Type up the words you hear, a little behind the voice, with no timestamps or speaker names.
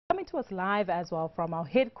Coming to us live as well from our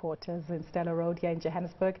headquarters in Stella Road here in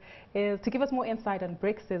Johannesburg is to give us more insight on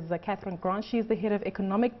Brics is Catherine Grant. She's the head of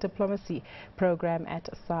economic diplomacy program at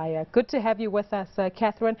SAIIA. Good to have you with us,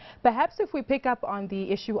 Catherine. Perhaps if we pick up on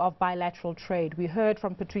the issue of bilateral trade, we heard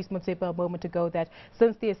from Patrice Motsepe a moment ago that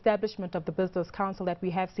since the establishment of the Business Council that we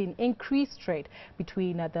have seen increased trade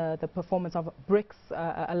between the performance of Brics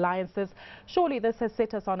alliances. Surely this has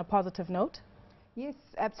set us on a positive note? Yes,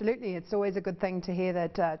 absolutely. It's always a good thing to hear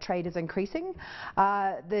that trade is increasing.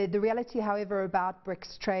 The reality, however, about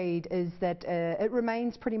Brics trade is that it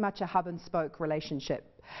remains pretty much a hub and spoke relationship,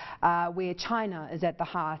 where China is at the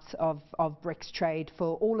heart of Brics trade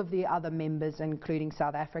for all of the other members, including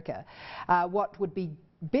South Africa. What would be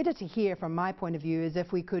better to hear from my point of view is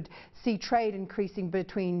if we could see trade increasing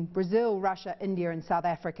between Brazil, Russia, India and South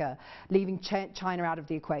Africa, leaving China out of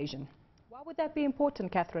the equation. Why would that be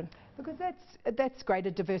important, Catherine? Because that's greater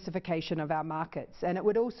diversification of our markets, and it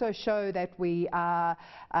would also show that we are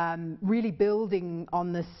really building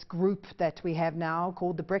on this group that we have now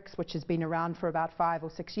called the Brics, which has been around for about 5 or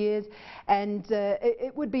 6 years, and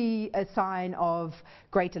it would be a sign of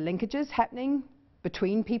greater linkages happening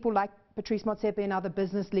between people like Patrice Motsepe and other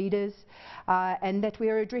business leaders, and that we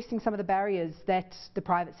are addressing some of the barriers that the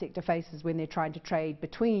private sector faces when they're trying to trade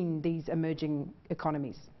between these emerging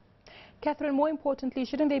economies. Catherine, more importantly,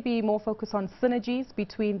 shouldn't there be more focus on synergies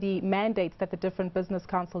between the mandates that the different business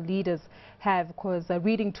council leaders have? Because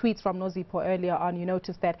reading tweets from Nosipo earlier on, you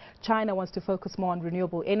noticed that China wants to focus more on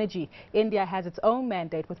renewable energy. India has its own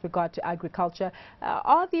mandate with regard to agriculture.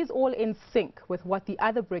 Are these all in sync with what the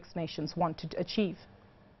other Brics nations want to achieve?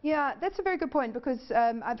 Yeah, that's a very good point, because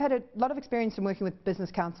I've had a lot of experience in working with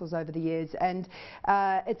business councils over the years, and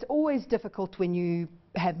it's always difficult when you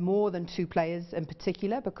have more than 2 players in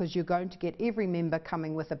particular, because you're going to get every member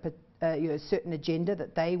coming with a certain agenda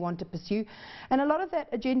that they want to pursue, and a lot of that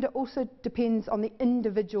agenda also depends on the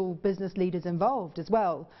individual business leaders involved as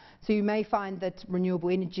well. So you may find that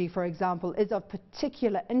renewable energy, for example, is of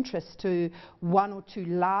particular interest to 1 or 2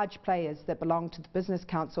 large players that belong to the Business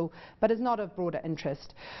Council, but is not of broader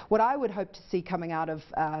interest. What I would hope to see coming out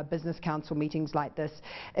of Business Council meetings like this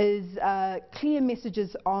is clear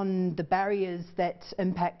messages on the barriers that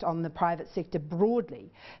impact on the private sector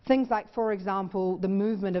broadly. Things like, for example, the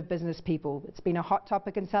movement of business people. It's been a hot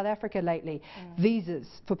topic in South Africa lately. Visas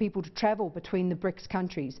for people to travel between the Brics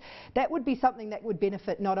countries. That would be something that would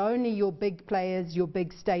benefit not only your big players, your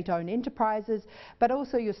big state-owned enterprises, but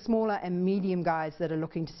also your smaller and medium guys that are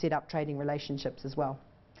looking to set up trading relationships as well.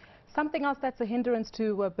 Something else that's a hindrance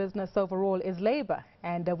to business overall is labour,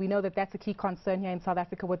 and we know that that's a key concern here in South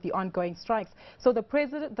Africa with the ongoing strikes. So the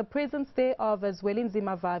presence there of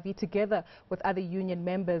Zwelinzima Vavi together with other union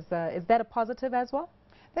members, is that a positive as well?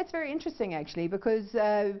 That's very interesting, actually, because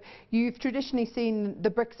you've traditionally seen the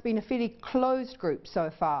Brics being a fairly closed group so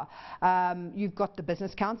far. You've got the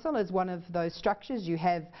Business Council as one of those structures. You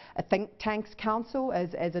have a think tanks council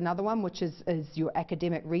as another one, which is your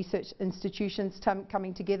academic research institutions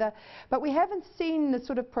coming together. But we haven't seen the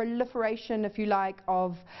sort of proliferation, if you like,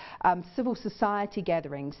 of civil society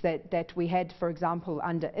gatherings that we had, for example,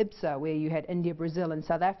 under IBSA, where you had India, Brazil and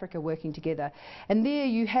South Africa working together. And there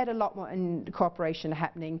you had a lot more cooperation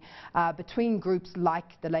happening between groups like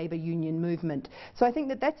the labour union movement. So I think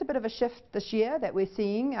that that's a bit of a shift this year that we're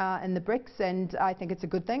seeing in the Brics, and I think it's a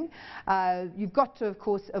good thing. You've got to, of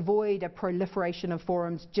course, avoid a proliferation of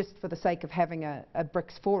forums just for the sake of having a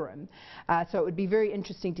Brics forum. So it would be very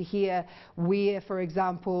interesting to hear where, for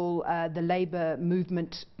example, the labour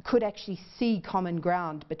movement could actually see common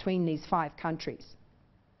ground between these 5 countries.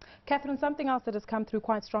 Catherine, something else that has come through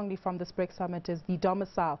quite strongly from this Brics Summit is the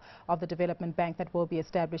domicile of the development bank that will be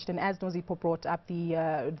established. And as Nosipo brought up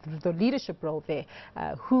the leadership role there,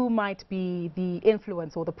 who might be the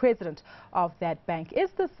influence or the president of that bank?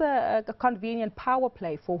 Is this a convenient power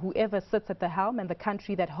play for whoever sits at the helm and the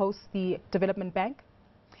country that hosts the development bank?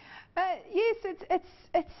 Yes,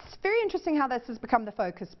 it's very interesting how this has become the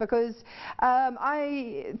focus, because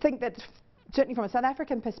I think that certainly from a South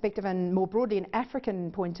African perspective and more broadly an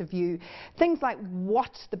African point of view, things like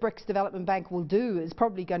what the Brics Development Bank will do is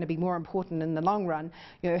probably going to be more important in the long run.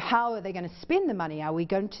 You know, how are they going to spend the money? Are we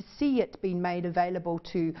going to see it being made available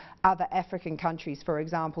to other African countries, for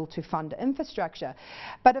example, to fund infrastructure?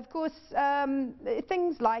 But of course,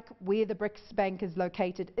 things like where the Brics Bank is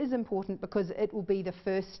located is important, because it will be the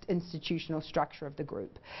first institutional structure of the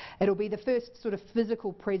group. It'll be the first sort of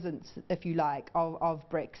physical presence, if you like, of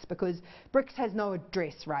Brics, because Brics has no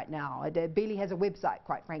address right now. It barely has a website,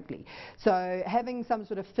 quite frankly. So having some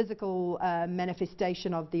sort of physical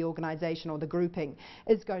manifestation of the organisation or the grouping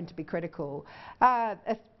is going to be critical.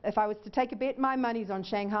 if I was to take a bet, my money's on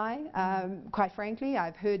Shanghai, quite frankly.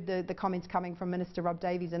 I've heard the comments coming from Minister Rob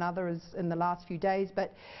Davies and others in the last few days,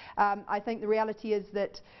 but I think the reality is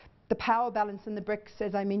that the power balance in the Brics,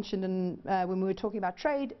 as I mentioned when we were talking about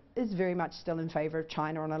trade, is very much still in favour of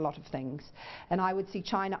China on a lot of things. And I would see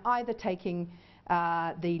China either taking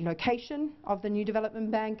the location of the new development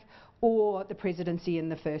bank or the presidency in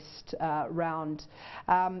the first round.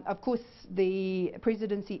 Of course, the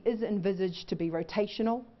presidency is envisaged to be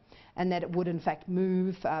rotational, and that it would in fact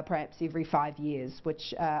move perhaps every 5 years,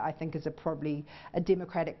 which I think is probably a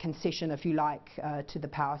democratic concession, if you like, to the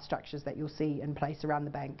power structures that you'll see in place around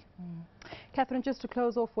the bank. Catherine, just to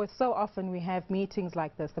close off with, so often we have meetings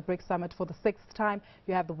like this, the BRICS Summit for the 6th time.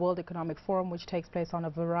 You have the World Economic Forum, which takes place on a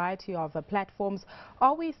variety of platforms.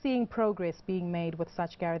 Are we seeing progress being made with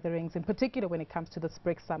such gatherings, in particular when it comes to this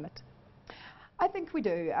BRICS Summit? I think we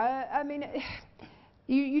do. I mean,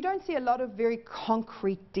 you don't see a lot of very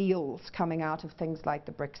concrete deals coming out of things like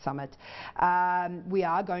the BRICS Summit. We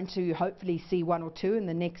are going to hopefully see one or two in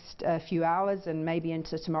the next few hours and maybe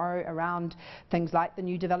into tomorrow around things like the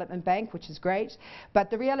new development bank, which is great. But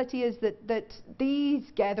the reality is that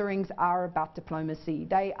these gatherings are about diplomacy.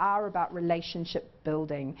 They are about relationship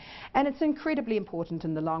building. And it's incredibly important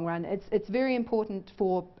in the long run. It's very important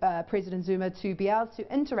for President Zuma to be able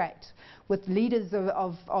to interact with leaders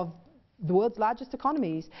of the world's largest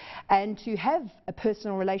economies, and to have a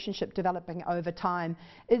personal relationship developing over time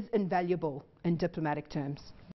is invaluable in diplomatic terms.